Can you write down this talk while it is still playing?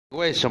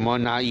为什么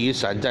拿雨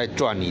伞在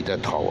转你的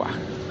头啊？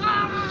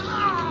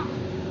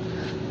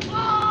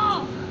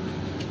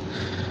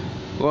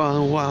哇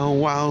哇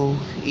哇！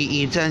依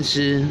依战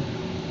士，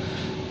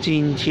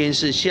今天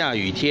是下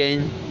雨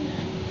天，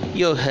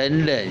又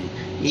很冷，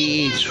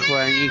依依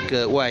穿一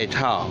个外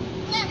套。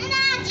那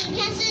几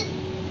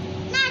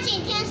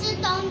天是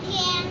冬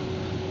天。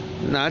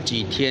哪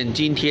几天？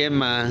今天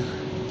吗？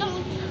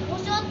我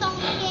说冬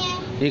天。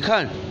你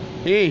看，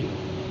咦，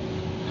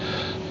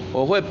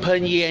我会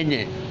喷烟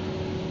呢。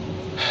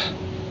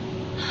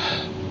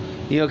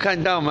你有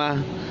看到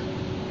吗？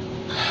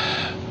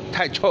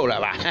太臭了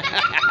吧！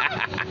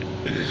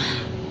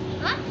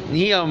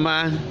你有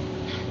吗？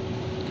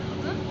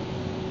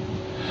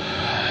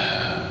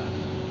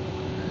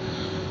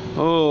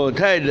哦，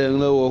太冷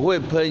了，我会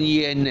喷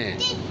烟呢。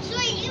所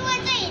以，因为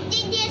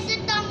今天是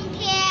冬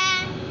天。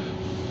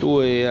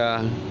对呀，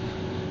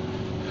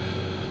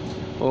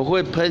我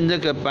会喷那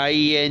个白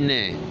烟呢。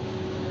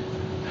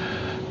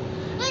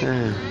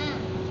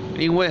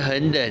因为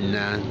很冷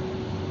啊。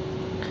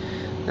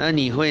那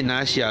你会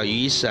拿小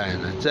雨伞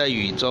在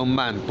雨中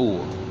漫步，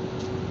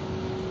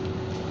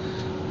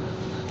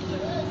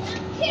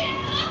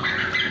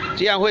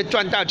这样会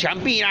撞到墙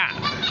壁啦！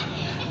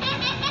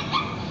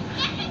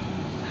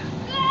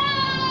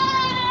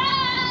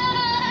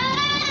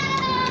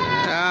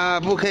啊，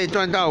不可以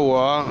撞到我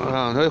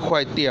啊，会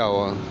坏掉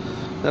哦。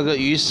那个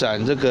雨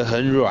伞这个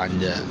很软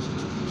的，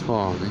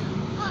哦。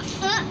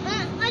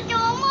怎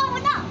么摸不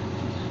到？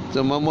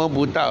怎么摸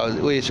不到？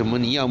为什么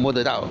你要摸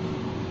得到？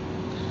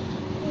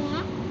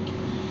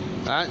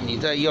啊！你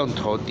在用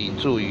头顶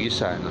住雨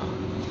伞哦。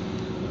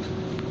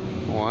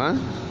哇！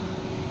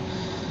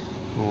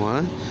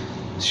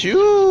咻！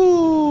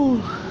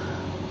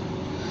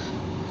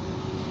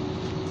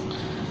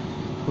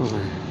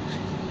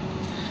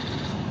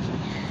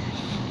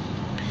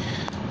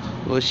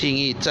我心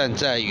意站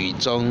在雨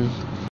中，